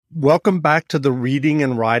Welcome back to the Reading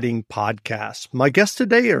and Writing Podcast. My guests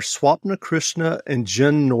today are Swapna Krishna and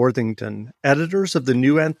Jen Northington, editors of the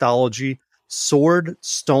new anthology, Sword,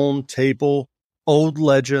 Stone, Table, Old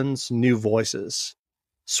Legends, New Voices.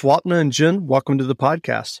 Swapna and Jen, welcome to the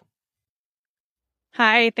podcast.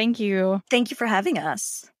 Hi, thank you. Thank you for having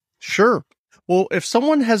us. Sure. Well, if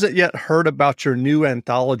someone hasn't yet heard about your new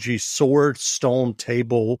anthology, Sword, Stone,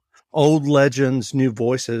 Table, Old Legends, New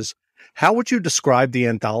Voices, how would you describe the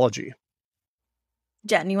anthology?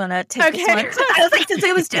 Jen, you want to take this one? I was like, since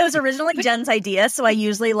it was originally Jen's idea, so I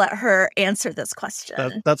usually let her answer this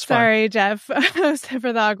question. That's fine. Sorry, Jeff,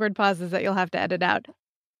 for the awkward pauses that you'll have to edit out.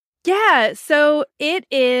 Yeah, so it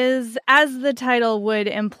is, as the title would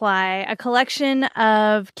imply, a collection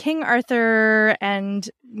of King Arthur and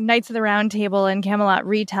Knights of the Round Table and Camelot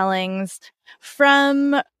retellings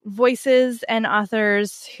from voices and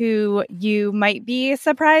authors who you might be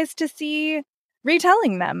surprised to see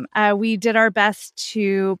retelling them. We did our best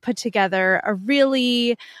to put together a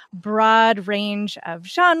really broad range of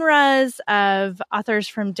genres of authors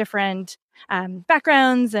from different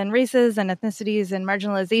backgrounds and races and ethnicities and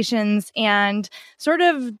marginalizations, and sort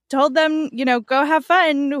of told them, go have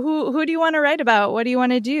fun. Who do you want to write about? What do you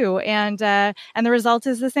want to do? And the result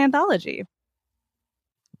is this anthology.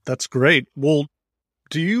 That's great. Well,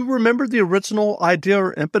 do you remember the original idea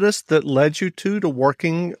or impetus that led you to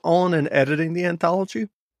working on and editing the anthology?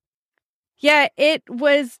 Yeah, it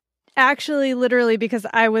was actually literally because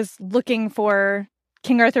I was looking for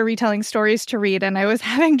King Arthur retelling stories to read, and I was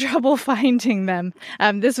having trouble finding them.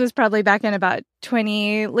 This was probably back in about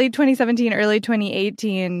late 2017, early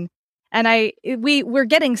 2018. And we're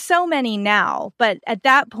getting so many now, but at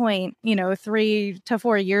that point, 3 to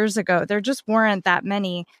 4 years ago, there just weren't that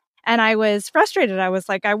many. And I was frustrated. I was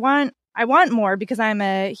like, I want more because I'm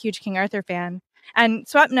a huge King Arthur fan. And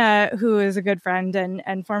Swapna, who is a good friend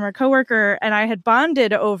and former coworker, and I had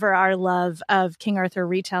bonded over our love of King Arthur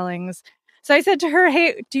retellings. So I said to her,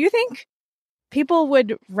 "Hey, do you think people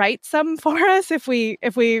would write some for us if we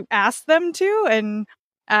asked them to?"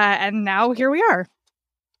 And now here we are.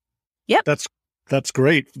 Yep. That's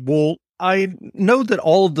great. Well, I know that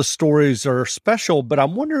all of the stories are special, but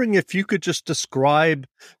I'm wondering if you could just describe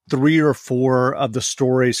 3 or 4 of the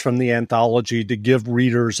stories from the anthology to give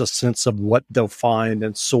readers a sense of what they'll find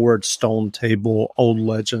in Sword, Stone, Table, Old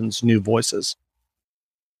Legends, New Voices.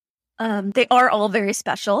 They are all very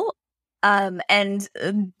special. And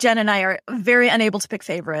Jen and I are very unable to pick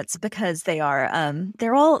favorites because they are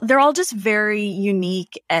they're all just very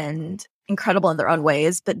unique and incredible in their own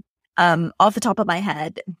ways. But off the top of my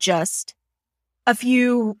head, just a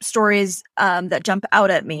few stories that jump out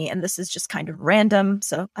at me, and this is just kind of random,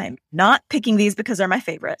 so I'm not picking these because they're my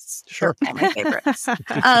favorites. Sure. They're all my favorites.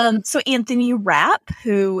 So Anthony Rapp,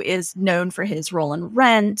 who is known for his role in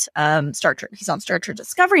Rent, Star Trek, he's on Star Trek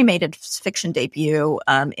Discovery, made a fiction debut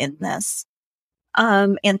in this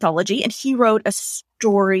anthology, and he wrote a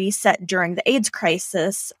story set during the AIDS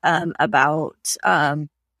crisis about a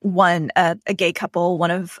gay couple, one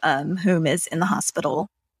of whom is in the hospital.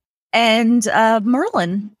 And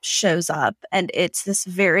Merlin shows up, and it's this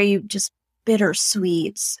very just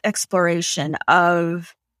bittersweet exploration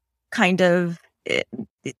of kind of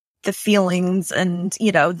the feelings and,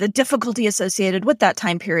 the difficulty associated with that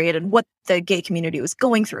time period and what the gay community was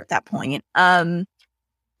going through at that point. And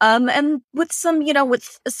with some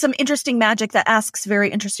interesting magic that asks very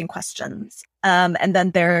interesting questions. And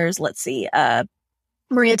then there's,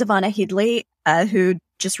 Maria Dahvana Headley, who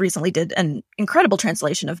just recently did an incredible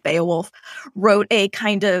translation of Beowulf, wrote a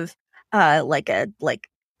kind of a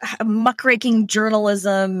muckraking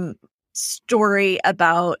journalism story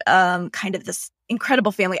about kind of this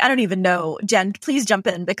incredible family. I don't even know. Jen, please jump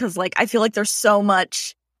in because I feel like there's so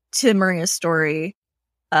much to Maria's story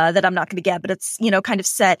that I'm not going to get, but it's kind of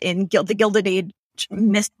set in the Gilded Age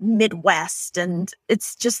Midwest, and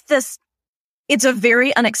it's just this. It's a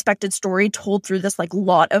very unexpected story told through this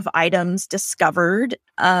lot of items discovered.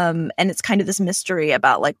 And it's kind of this mystery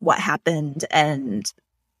about what happened and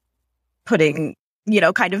putting,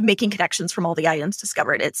 kind of making connections from all the items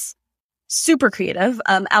discovered. It's super creative.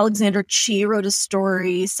 Alexander Chee wrote a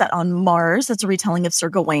story set on Mars. That's a retelling of Sir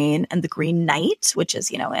Gawain and the Green Knight, which is,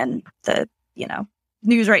 in the,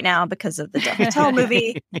 news right now because of the Death Hotel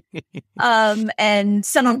movie. And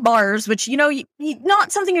Set on Mars, which,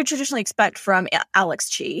 not something you traditionally expect from Alex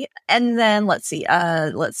Chee. And then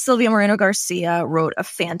Sylvia Moreno Garcia wrote a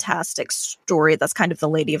fantastic story that's kind of the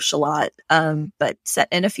Lady of Shalott, but set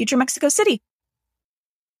in a future Mexico City.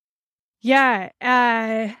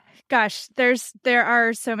 Yeah. Gosh, there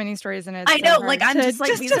are so many stories in it. I know, like I'm just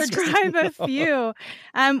like these describe a few.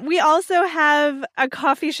 We also have a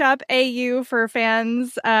coffee shop AU for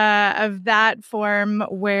fans of that form,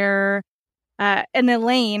 where an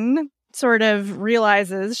Elaine sort of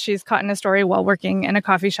realizes she's caught in a story while working in a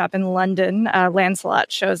coffee shop in London. Lancelot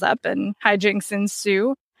shows up and hijinks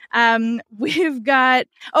ensue. We've got,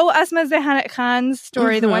 Asma Zehanat Khan's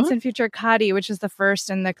story, The Once and Future Kadi, which is the first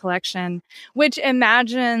in the collection, which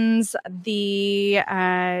imagines the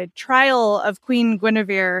trial of Queen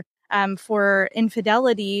Guinevere for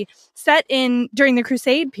infidelity set in during the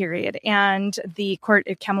Crusade period. And the court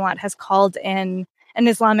at Camelot has called in an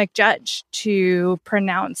Islamic judge to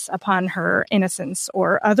pronounce upon her innocence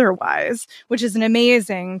or otherwise, which is an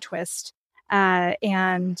amazing twist.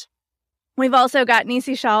 And we've also got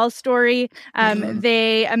Nisi Shaw's story.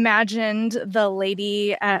 They imagined the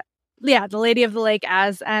lady of the lake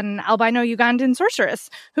as an albino Ugandan sorceress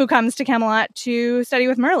who comes to Camelot to study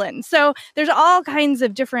with Merlin. So there's all kinds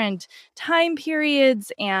of different time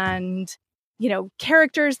periods and,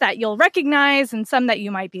 characters that you'll recognize and some that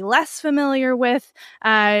you might be less familiar with.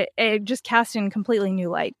 It just cast in completely new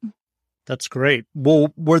light. That's great.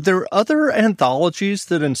 Well, were there other anthologies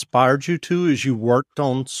that inspired you too as you worked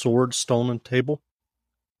on Sword, Stone, and Table?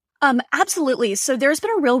 Absolutely. So there's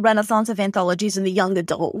been a real renaissance of anthologies in the young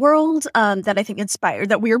adult world that I think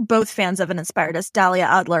that we are both fans of and inspired us. Dahlia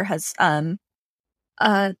Adler has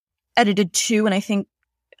edited 2, and I think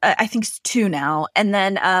it's 2 now. And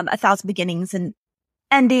then 1,000 Beginnings and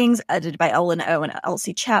Endings, edited by Ellen O and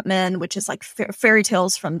Elsie Chapman, which is like fairy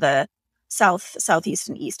tales from the Southeast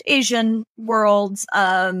and East Asian worlds.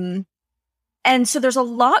 And so there's a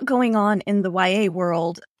lot going on in the YA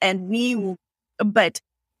world, but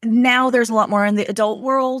now there's a lot more in the adult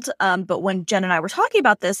world. But when Jen and I were talking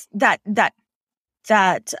about this, that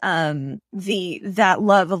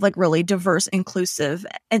love of like really diverse, inclusive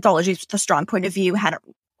anthologies with a strong point of view hadn't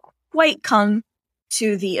quite come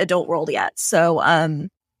to the adult world yet. So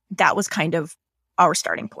that was kind of our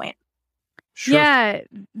starting point. Sure. Yeah,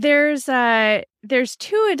 there's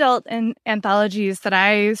 2 adult anthologies that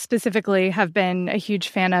I specifically have been a huge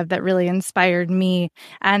fan of that really inspired me,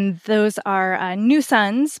 and those are New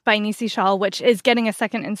Sons by Nisi Shaw, which is getting a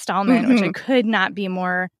second installment, which I could not be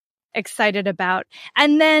more excited about,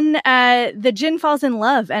 and then The Djinn Falls in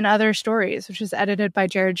Love and Other Stories, which is edited by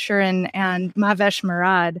Jared Shurin and Mahvesh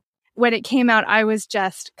Murad. When it came out, I was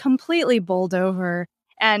just completely bowled over.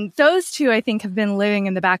 And those 2, I think, have been living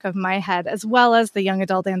in the back of my head, as well as the young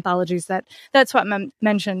adult anthologies that's what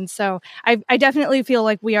mentioned. So I definitely feel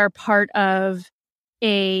like we are part of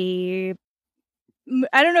I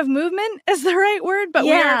don't know if movement is the right word, but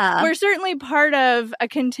we're certainly part of a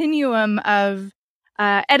continuum of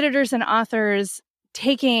editors and authors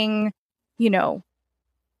taking,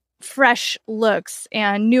 fresh looks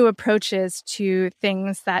and new approaches to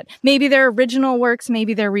things that maybe they're original works,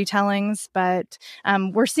 maybe they're retellings, but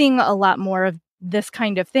we're seeing a lot more of this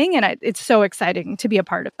kind of thing, and it's so exciting to be a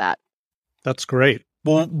part of that. That's great.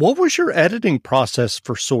 Well, what was your editing process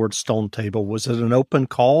for Sword, Stone, Table? Was it an open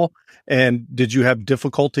call, and did you have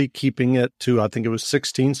difficulty keeping it to, I think it was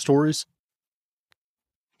 16 stories?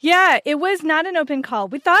 Yeah, it was not an open call.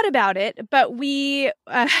 We thought about it, but we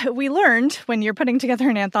learned when you're putting together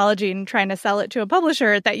an anthology and trying to sell it to a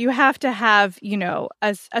publisher that you have to have,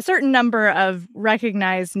 a certain number of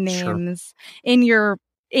recognized names in your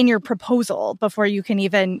proposal before you can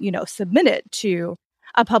even, submit it to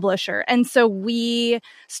a publisher. And so we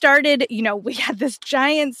started, we had this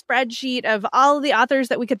giant spreadsheet of all of the authors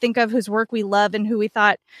that we could think of whose work we love and who we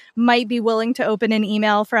thought might be willing to open an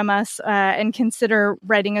email from us and consider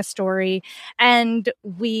writing a story. And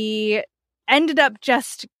we ended up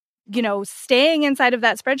just, staying inside of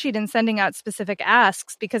that spreadsheet and sending out specific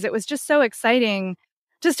asks because it was just so exciting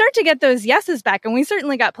to start to get those yeses back. And we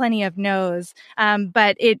certainly got plenty of no's.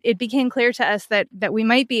 But it became clear to us that we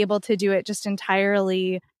might be able to do it just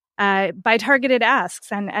entirely by targeted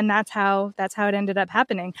asks. And that's how it ended up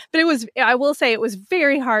happening. But I will say it was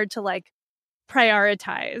very hard to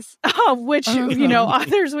prioritize which,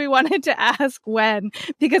 authors we wanted to ask when,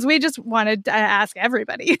 because we just wanted to ask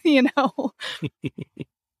everybody,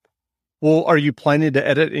 Well, are you planning to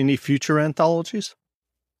edit any future anthologies?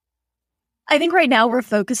 I think right now we're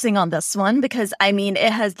focusing on this one because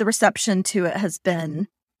the reception to it has been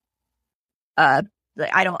I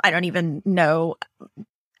don't even know,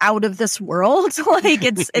 out of this world.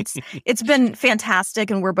 It's been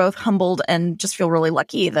fantastic, and we're both humbled and just feel really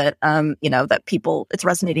lucky that that it's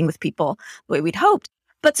resonating with people the way we'd hoped.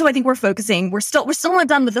 But so I think we're still not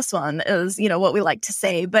done with this one, is what we like to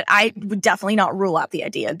say, but I would definitely not rule out the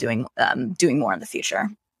idea of doing more in the future.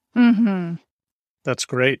 Mm-hmm. That's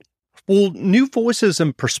great. Well, new voices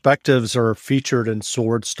and perspectives are featured in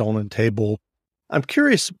Sword, Stone, and Table. I'm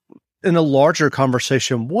curious, in a larger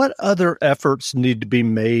conversation, what other efforts need to be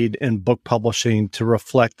made in book publishing to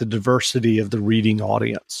reflect the diversity of the reading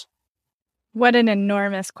audience? What an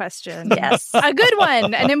enormous question. Yes. A good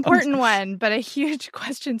one, an important one, but a huge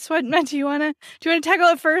question. Swetna, do you want to tackle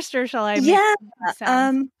it first, or shall I? Yeah.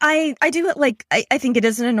 I do it like, I think it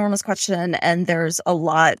is an enormous question, and there's a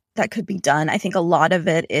lot that could be done. I think a lot of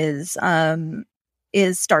it is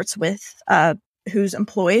starts with who's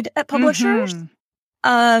employed at publishers.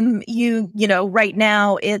 Mm-hmm. Right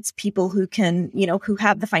now it's people who can, who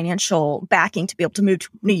have the financial backing to be able to move to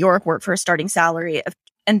New York, work for a starting salary of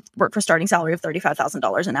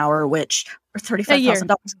 $35,000 an hour, or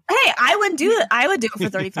 $35,000. Hey, I would do it. I would do it for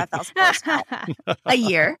 $35,000 a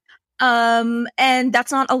year. And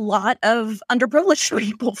that's not a lot of underprivileged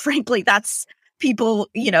people, frankly. That's people,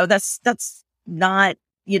 that's not,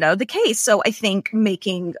 the case. So I think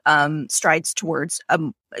making strides towards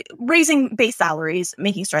raising base salaries,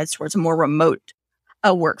 making strides towards a more remote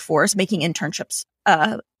workforce, making internships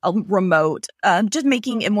remote, just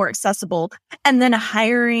making it more accessible, and then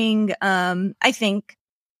hiring, I think,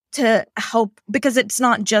 to help, because it's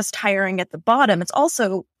not just hiring at the bottom, it's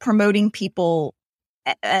also promoting people,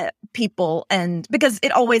 and because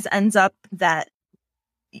it always ends up that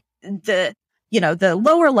the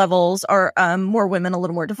lower levels are more women, a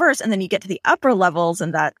little more diverse, and then you get to the upper levels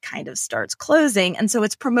and that kind of starts closing. And so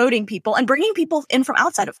it's promoting people and bringing people in from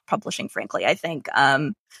outside of publishing, frankly, I think,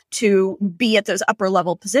 to be at those upper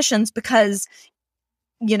level positions, because,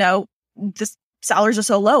 the salaries are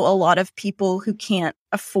so low. A lot of people who can't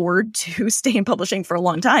afford to stay in publishing for a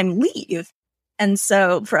long time leave. And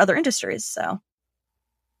so for other industries, so.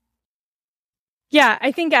 Yeah,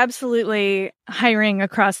 I think absolutely hiring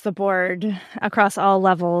across the board, across all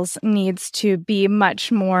levels, needs to be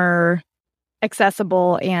much more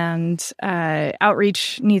accessible, and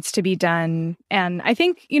outreach needs to be done. And I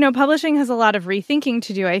think, publishing has a lot of rethinking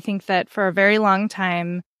to do. I think that for a very long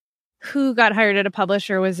time, who got hired at a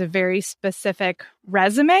publisher was a very specific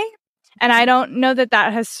resume. And I don't know that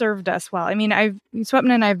has served us well. I mean,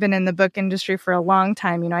 Swapna and I have been in the book industry for a long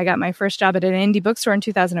time. I got my first job at an indie bookstore in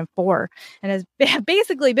 2004 and has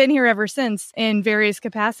basically been here ever since in various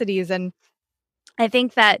capacities. And I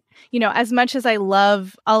think that, as much as I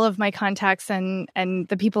love all of my contacts and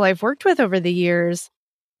the people I've worked with over the years,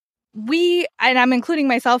 and I'm including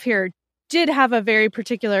myself here, did have a very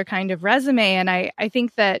particular kind of resume. And I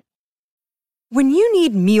think that when you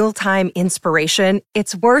need mealtime inspiration,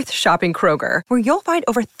 it's worth shopping Kroger, where you'll find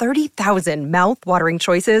over 30,000 mouth-watering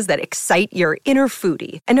choices that excite your inner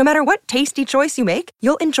foodie. And no matter what tasty choice you make,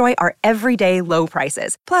 you'll enjoy our everyday low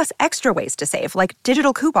prices, plus extra ways to save, like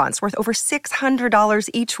digital coupons worth over $600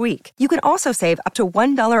 each week. You can also save up to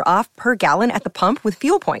 $1 off per gallon at the pump with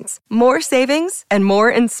fuel points. More savings and more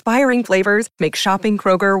inspiring flavors make shopping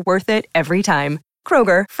Kroger worth it every time.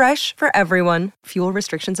 Kroger, fresh for everyone. Fuel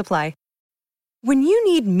restrictions apply. When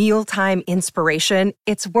you need mealtime inspiration,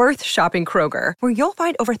 it's worth shopping Kroger, where you'll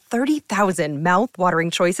find over 30,000 mouth-watering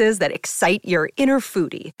choices that excite your inner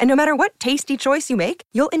foodie. And no matter what tasty choice you make,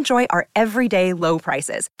 you'll enjoy our everyday low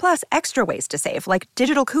prices, plus extra ways to save, like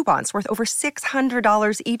digital coupons worth over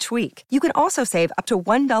 $600 each week. You can also save up to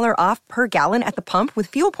 $1 off per gallon at the pump with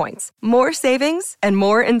fuel points. More savings and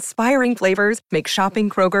more inspiring flavors make shopping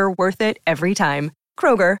Kroger worth it every time.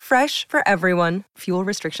 Kroger, fresh for everyone. Fuel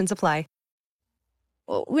restrictions apply.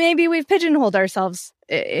 Maybe we've pigeonholed ourselves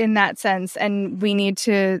in that sense, and we need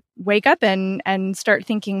to wake up and start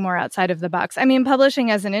thinking more outside of the box. I mean,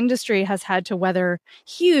 publishing as an industry has had to weather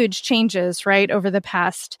huge changes, right, over the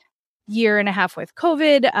past year and a half with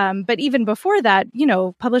COVID. But even before that,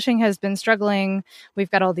 publishing has been struggling.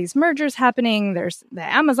 We've got all these mergers happening. There's the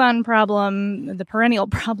Amazon problem, the perennial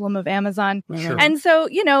problem of Amazon. Sure. And so,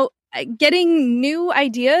 getting new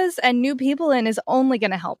ideas and new people in is only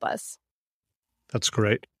going to help us. That's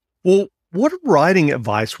great. Well, what writing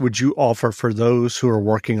advice would you offer for those who are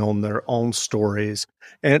working on their own stories,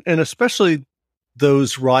 and especially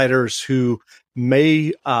those writers who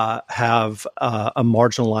may have a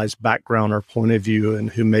marginalized background or point of view, and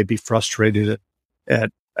who may be frustrated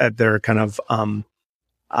at their kind of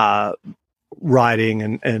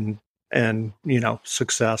writing and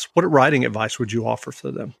success? What writing advice would you offer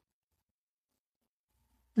for them?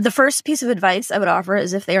 The first piece of advice I would offer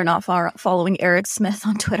is, if they are not following Eric Smith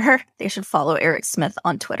on Twitter, they should follow Eric Smith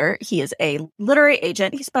on Twitter. He is a literary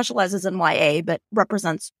agent. He specializes in YA, but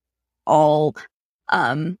represents all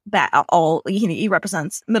he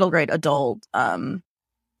represents middle grade adult.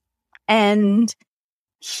 And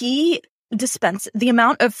he the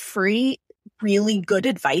amount of free, really good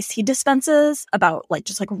advice he dispenses about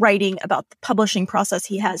just writing, about the publishing process.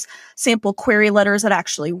 He has sample query letters that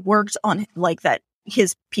actually worked on that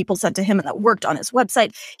his people sent to him and that worked on his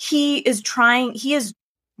website. He is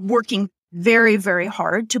working very, very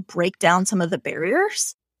hard to break down some of the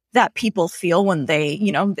barriers that people feel when they,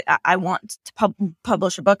 I want to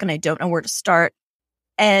publish a book and I don't know where to start.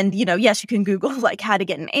 And, yes, you can Google how to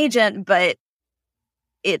get an agent, but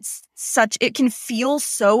it can feel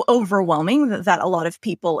so overwhelming that a lot of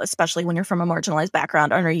people, especially when you're from a marginalized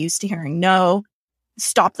background, are used to hearing no,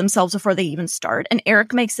 stop themselves before they even start. And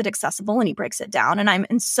Eric makes it accessible and he breaks it down. And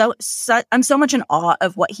I'm so much in awe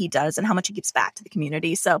of what he does and how much he gives back to the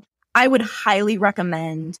community. So I would highly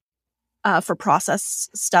recommend for process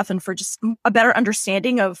stuff and for just a better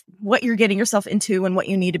understanding of what you're getting yourself into and what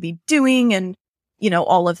you need to be doing and,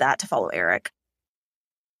 all of that, to follow Eric.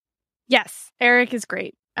 Yes, Eric is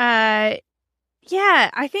great. I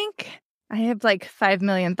think I have 5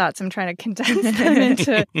 million thoughts. I'm trying to condense them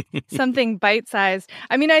into something bite-sized.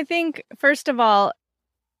 I mean, I think, first of all,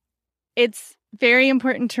 it's very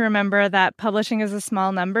important to remember that publishing is a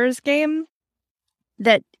small numbers game,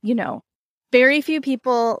 that, very few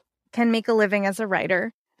people can make a living as a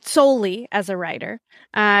writer, solely as a writer.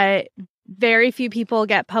 Very few people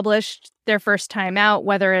get published their first time out,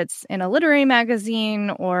 whether it's in a literary magazine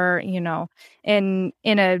or, in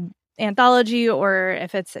a anthology, or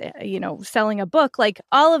if it's, selling a book.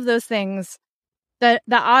 All of those things, the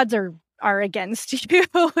odds are against you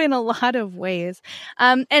in a lot of ways.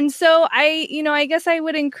 And so I guess I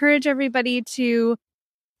would encourage everybody to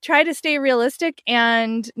try to stay realistic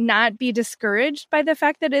and not be discouraged by the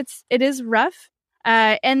fact that it is rough,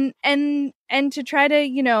 and to try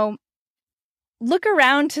to, look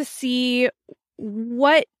around to see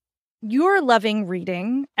what you're loving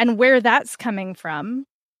reading and where that's coming from,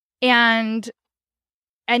 and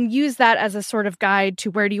use that as a sort of guide to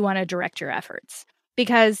where do you want to direct your efforts.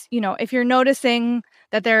 Because, if you're noticing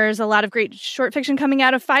that there's a lot of great short fiction coming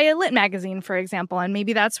out of Faya Lit magazine, for example, and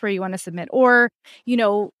maybe that's where you want to submit, or,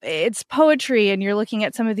 it's poetry and you're looking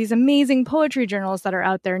at some of these amazing poetry journals that are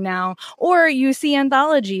out there now, or you see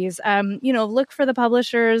anthologies, look for the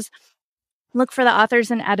publishers, look for the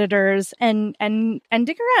authors and editors, and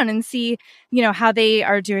dig around and see, how they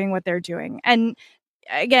are doing what they're doing. And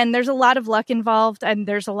again, there's a lot of luck involved, and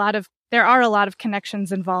there are a lot of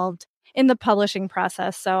connections involved in the publishing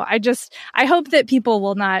process. So I hope that people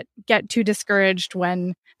will not get too discouraged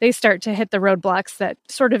when they start to hit the roadblocks that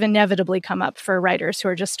sort of inevitably come up for writers who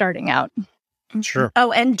are just starting out. Sure.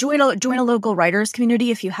 Oh, and join a local writers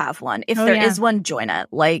community if you have one. If there is one, join it.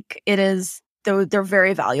 It is, they're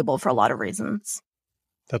very valuable for a lot of reasons.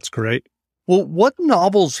 That's great. Well, what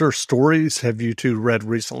novels or stories have you two read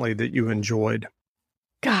recently that you enjoyed?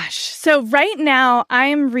 Gosh. So right now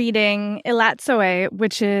I'm reading Elatsoe,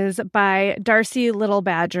 which is by Darcy Little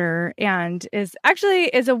Badger, and is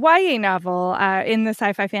a YA novel in the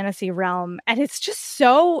sci-fi fantasy realm. And it's just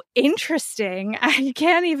so interesting. I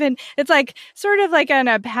can't even, it's sort of like an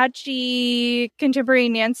Apache contemporary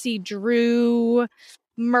Nancy Drew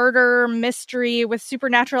murder mystery with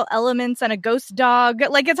supernatural elements and a ghost dog.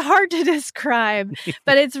 It's hard to describe,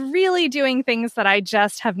 but it's really doing things that I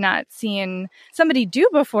just have not seen somebody do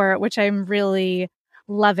before, which I'm really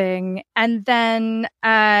loving. And then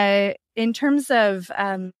in terms of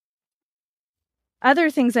other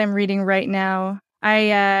things I'm reading right now,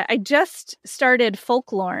 I just started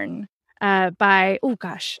Folklorn by,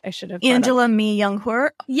 I should have Angela Mi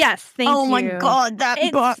Young-hur. Yes, thank you. Oh my God, that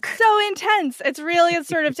book. It's so intense. It's really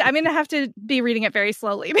I'm going to have to be reading it very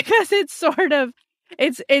slowly because it's sort of,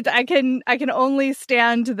 I can only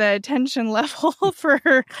stand the tension level for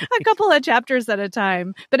a couple of chapters at a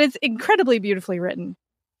time, but it's incredibly beautifully written.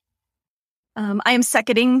 I am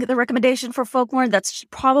seconding the recommendation for Folklorn.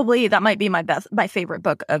 That might be my favorite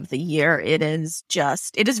book of the year. It is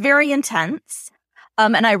very intense.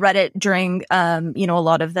 And I read it during, a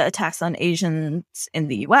lot of the attacks on Asians in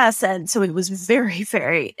the U.S. And so it was very,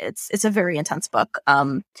 very, it's a very intense book.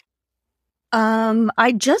 I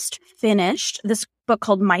just finished this book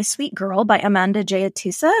called My Sweet Girl by Amanda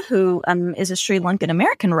Jayatissa, who is a Sri Lankan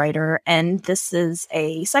American writer. And this is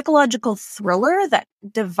a psychological thriller that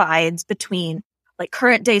divides between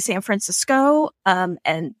current day San Francisco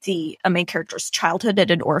and the main character's childhood at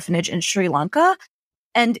an orphanage in Sri Lanka.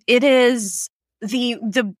 And it is the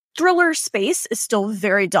thriller space is still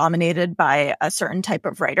very dominated by a certain type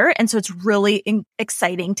of writer. And so it's really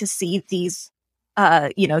exciting to see these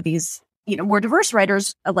more diverse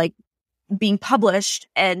writers being published.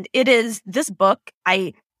 And it is this book.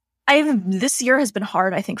 I This year has been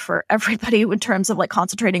hard, I think, for everybody in terms of like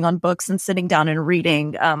concentrating on books and sitting down and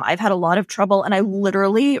reading. I've had a lot of trouble, and I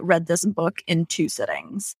literally read this book in 2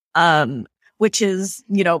 sittings, which is,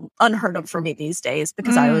 unheard of for me these days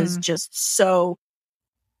because I was just so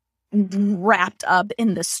wrapped up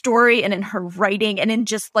in the story and in her writing and in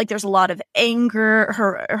just like there's a lot of anger.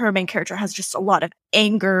 Her main character has just a lot of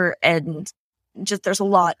anger, and just there's a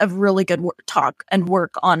lot of really good talk and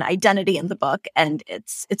work on identity in the book, and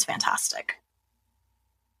it's fantastic.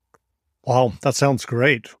 Wow, that sounds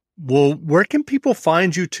great. Well, where can people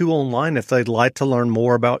find you two online if they'd like to learn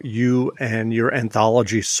more about you and your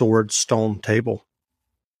anthology Sword, Stone, Table?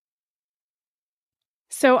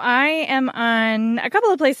 So I am on a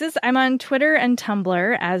couple of places. I'm on Twitter and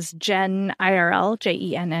Tumblr as Jenn IRL,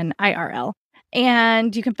 JENNIRL.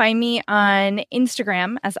 And you can find me on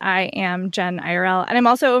Instagram as I am Jenn IRL. And I'm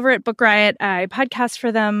also over at Book Riot. I podcast for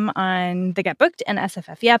them on the Get Booked and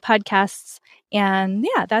SFF Yeah podcasts. And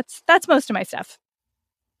yeah, that's most of my stuff.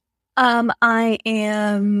 I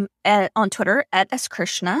am on Twitter at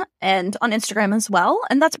skrishna and on Instagram as well.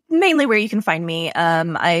 And that's mainly where you can find me.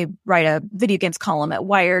 I write a video games column at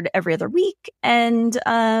Wired every other week. And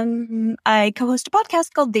I co-host a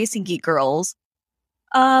podcast called Desi Geek Girls,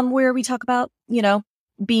 where we talk about,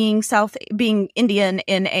 being Indian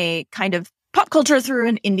in a kind of pop culture through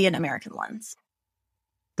an Indian American lens.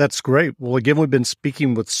 That's great. Well, again, we've been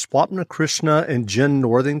speaking with Swapna Krishna and Jenn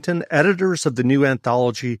Northington, editors of the new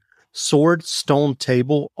anthology Sword, Stone,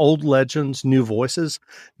 Table, Old Legends, New Voices.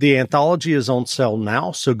 The anthology is on sale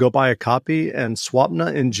now, so go buy a copy. And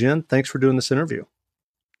Swapna and Jenn, thanks for doing this interview.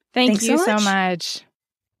 Thanks you so much.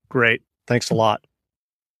 Great. Thanks a lot.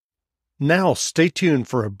 Now, stay tuned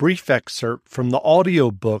for a brief excerpt from the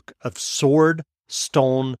audiobook of Sword,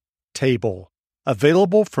 Stone, Table,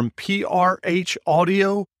 available from PRH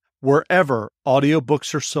Audio, wherever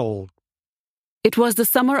audiobooks are sold. It was the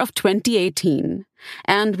summer of 2018,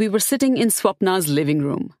 and we were sitting in Swapna's living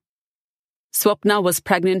room. Swapna was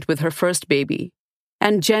pregnant with her first baby,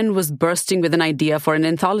 and Jenn was bursting with an idea for an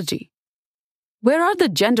anthology. Where are the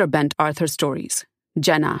gender-bent Arthur stories?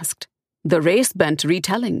 Jenn asked. The race-bent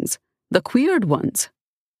retellings, the queered ones.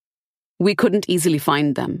 We couldn't easily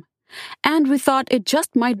find them, and we thought it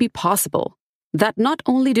just might be possible that not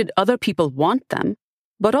only did other people want them,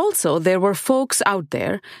 but also there were folks out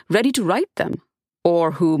there ready to write them,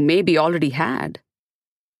 or who maybe already had.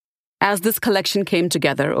 As this collection came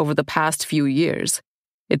together over the past few years,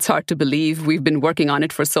 it's hard to believe we've been working on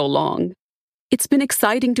it for so long. It's been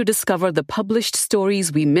exciting to discover the published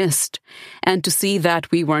stories we missed and to see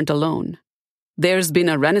that we weren't alone. There's been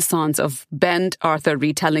a renaissance of bent Arthur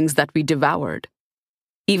retellings that we devoured.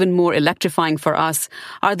 Even more electrifying for us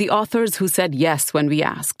are the authors who said yes when we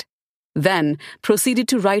asked, then proceeded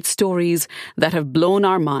to write stories that have blown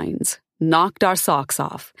our minds, knocked our socks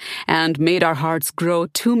off, and made our hearts grow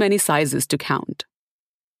too many sizes to count.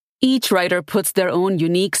 Each writer puts their own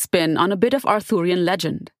unique spin on a bit of Arthurian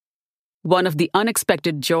legend. One of the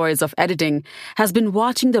unexpected joys of editing has been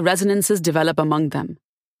watching the resonances develop among them,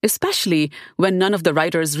 especially when none of the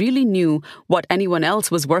writers really knew what anyone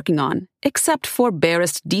else was working on, except for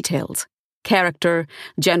barest details, character,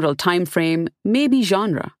 general time frame, maybe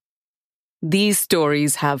genre. These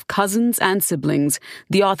stories have cousins and siblings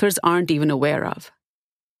the authors aren't even aware of.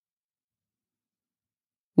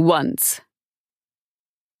 Once.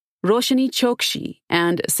 Roshani Chokshi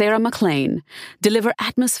and Sarah MacLean deliver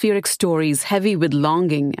atmospheric stories heavy with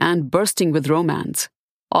longing and bursting with romance,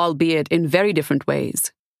 albeit in very different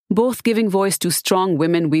ways, both giving voice to strong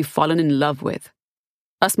women we've fallen in love with.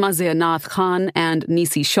 Asma Zianath Khan and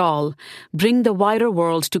Nisi Shawl bring the wider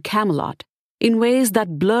world to Camelot in ways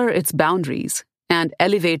that blur its boundaries and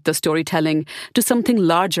elevate the storytelling to something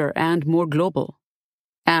larger and more global.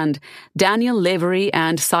 And Daniel Lavery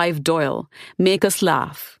and Sive Doyle make us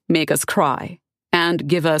laugh, make us cry, and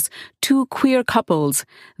give us two queer couples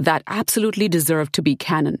that absolutely deserve to be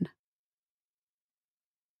canon.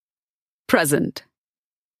 Present.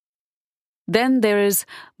 Then there is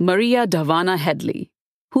Maria Davana Headley,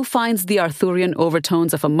 who finds the Arthurian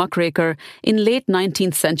overtones of a muckraker in late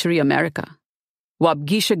 19th century America.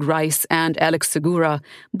 Wabgisha Grice and Alex Segura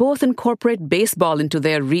both incorporate baseball into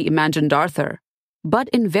their reimagined Arthur, but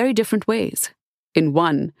in very different ways. In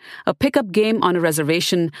one, a pickup game on a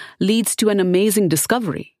reservation leads to an amazing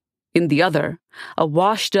discovery. In the other, a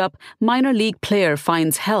washed-up minor league player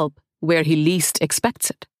finds help where he least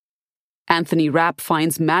expects it. Anthony Rapp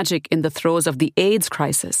finds magic in the throes of the AIDS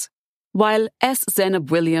crisis, while S.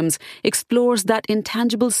 Zainab Williams explores that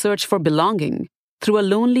intangible search for belonging through a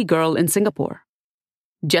lonely girl in Singapore.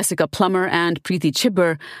 Jessica Plummer and Preeti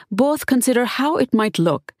Chibber both consider how it might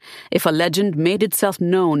look if a legend made itself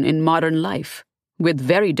known in modern life, with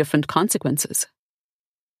very different consequences.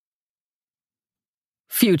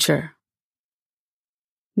 Future.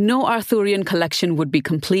 No Arthurian collection would be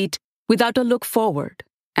complete without a look forward,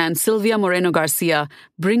 and Silvia Moreno Garcia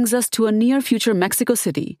brings us to a near-future Mexico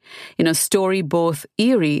City in a story both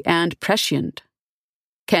eerie and prescient.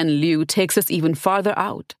 Ken Liu takes us even farther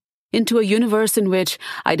out, into a universe in which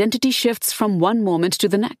identity shifts from one moment to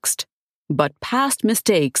the next, but past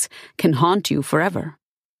mistakes can haunt you forever.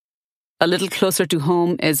 A little closer to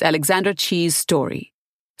home is Alexander Chi's story,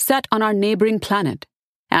 set on our neighboring planet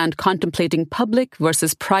and contemplating public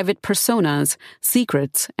versus private personas,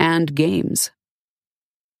 secrets, and games.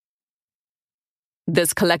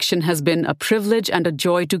 This collection has been a privilege and a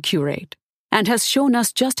joy to curate, and has shown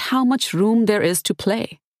us just how much room there is to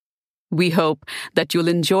play. We hope that you'll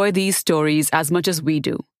enjoy these stories as much as we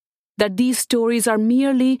do, that these stories are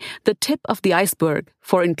merely the tip of the iceberg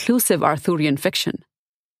for inclusive Arthurian fiction.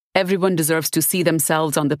 Everyone deserves to see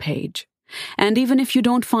themselves on the page, and even if you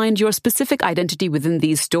don't find your specific identity within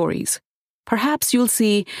these stories, perhaps you'll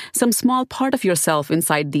see some small part of yourself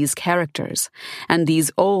inside these characters and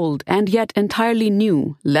these old and yet entirely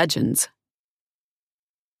new legends.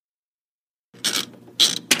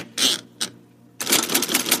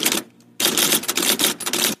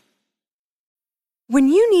 When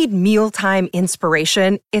you need mealtime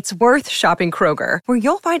inspiration, it's worth shopping Kroger, where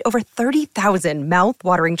you'll find over 30,000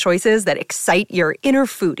 mouth-watering choices that excite your inner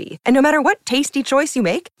foodie. And no matter what tasty choice you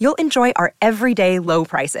make, you'll enjoy our everyday low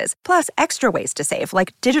prices, plus extra ways to save,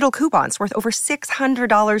 like digital coupons worth over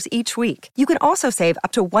 $600 each week. You can also save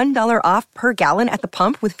up to $1 off per gallon at the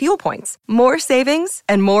pump with fuel points. More savings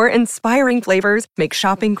and more inspiring flavors make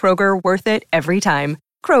shopping Kroger worth it every time.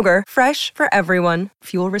 Kroger, fresh for everyone.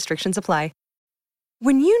 Fuel restrictions apply.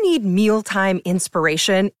 When you need mealtime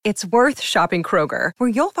inspiration, it's worth shopping Kroger, where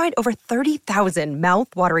you'll find over 30,000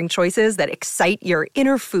 mouth-watering choices that excite your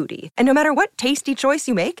inner foodie. And no matter what tasty choice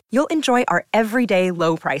you make, you'll enjoy our everyday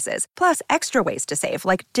low prices, plus extra ways to save,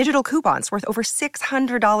 like digital coupons worth over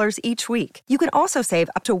 $600 each week. You can also save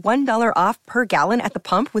up to $1 off per gallon at the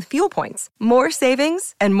pump with fuel points. More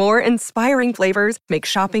savings and more inspiring flavors make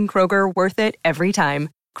shopping Kroger worth it every time.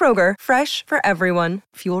 Kroger, fresh for everyone.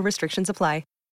 Fuel restrictions apply.